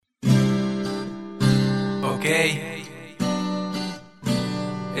Ok,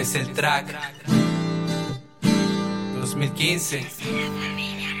 es el track 2015.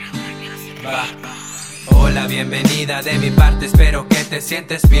 Va. Hola, bienvenida de mi parte, espero que te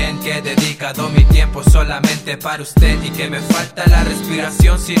sientes bien, que he dedicado mi tiempo solamente para usted y que me falta la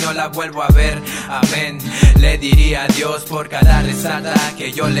respiración si no la vuelvo a ver. Amén, le diría a Dios por cada rezada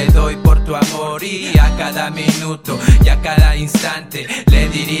que yo le doy por tu amor, y a cada minuto y a cada instante le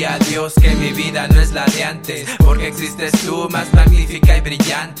diría a Dios que mi vida no es la de antes, porque existes tú más magnífica y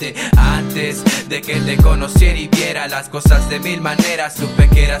brillante. Antes de que te conociera y viera las cosas de mil maneras, supe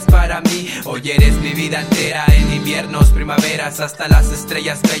que eras para mí, hoy eres mi vida entera. En inviernos, primaveras, hasta las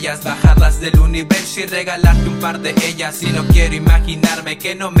estrellas bellas, bajarlas del universo y regalarte un par de ellas. Y no quiero imaginarme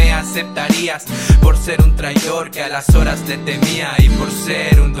que no me aceptarías por ser un traidor que a las horas te temía, y por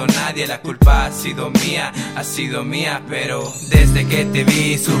ser un don nadie la culpa ha sido mía. Pero desde que te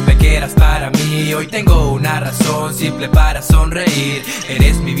vi supe que eras para mí, hoy tengo una razón simple para sonreír.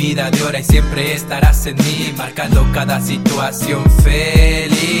 Eres mi vida de ahora y siempre estarás en mí, marcando cada situación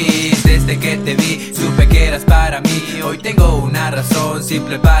feliz. Desde que te vi supe que eras para mí, hoy tengo una razón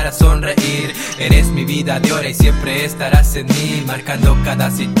simple para sonreír. Eres mi vida de ahora y siempre estarás en mí, marcando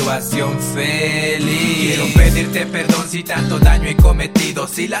cada situación feliz. Quiero pedirte perdón si tanto daño he cometido,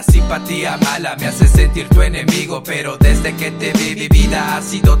 si la simpatía mala me hace sentir tu enemigo. Pero desde que te vi mi vida ha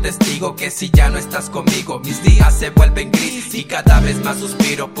sido testigo que si ya no estás conmigo mis días se vuelven gris, y cada vez más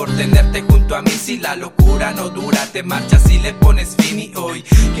suspiro por tenerte junto a mí. Si la locura no dura te marchas y le pones fin, y hoy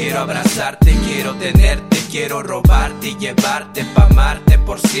quiero abrazarte, quiero tenerte, quiero robarte y llevarte pa' amarte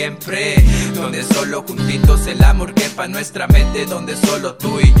por siempre, donde solo juntitos el amor quepa en nuestra mente, donde solo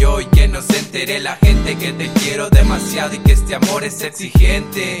tú y yo, y que no se entere la gente que te quiero demasiado y que este amor es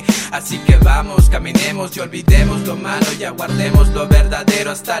exigente. Así que vamos, caminemos y olvidemos lo malo y aguardemos lo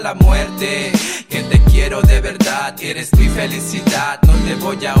verdadero hasta la muerte. Que te quiero de verdad, eres mi felicidad, no te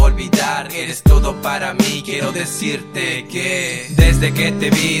voy a olvidar, eres todo para mí. Quiero decirte que desde que te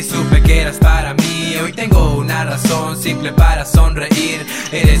vi supe que eras para mí, hoy tengo una razón simple para sonreír.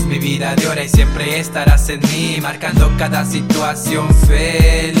 Eres mi vida de ahora y siempre estarás en mí, marcando cada situación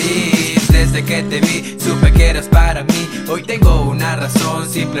feliz. Desde que te vi supe que eras para mí, hoy tengo una razón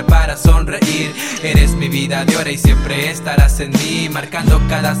simple para sonreír. Eres mi vida de ahora y siempre estarás en mí, marcando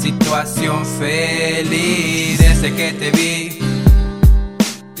cada situación feliz. Desde que te vi,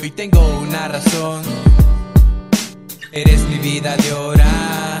 hoy tengo una razón. Eres mi vida de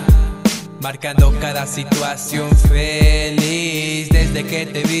ahora, marcando cada situación feliz. Desde que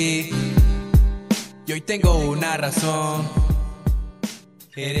te vi, y hoy tengo una razón.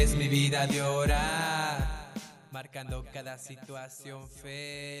 Eres mi vida de ahora, marcando cada situación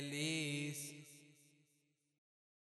feliz.